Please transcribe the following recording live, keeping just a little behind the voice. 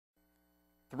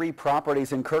3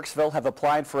 properties in Kirksville have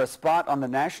applied for a spot on the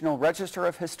National Register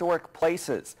of Historic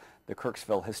Places. The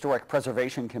Kirksville Historic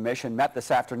Preservation Commission met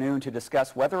this afternoon to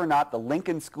discuss whether or not the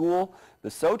Lincoln School,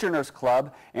 the Sojourners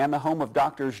Club, and the home of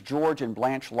Doctors George and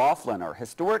Blanche Laughlin are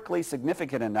historically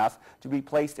significant enough to be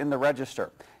placed in the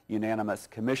register. Unanimous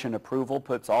commission approval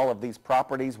puts all of these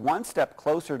properties one step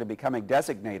closer to becoming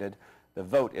designated. The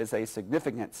vote is a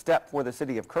significant step for the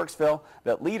city of Kirksville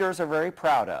that leaders are very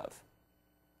proud of.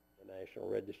 National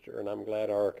Register, and I'm glad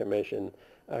our commission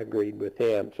agreed with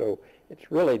him. So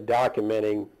it's really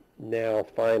documenting now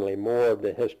finally more of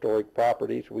the historic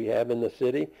properties we have in the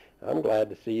city. I'm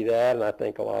glad to see that, and I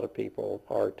think a lot of people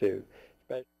are too.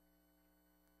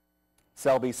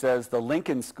 Selby says the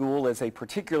Lincoln School is a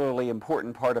particularly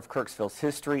important part of Kirksville's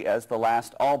history as the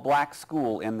last all-black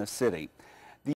school in the city.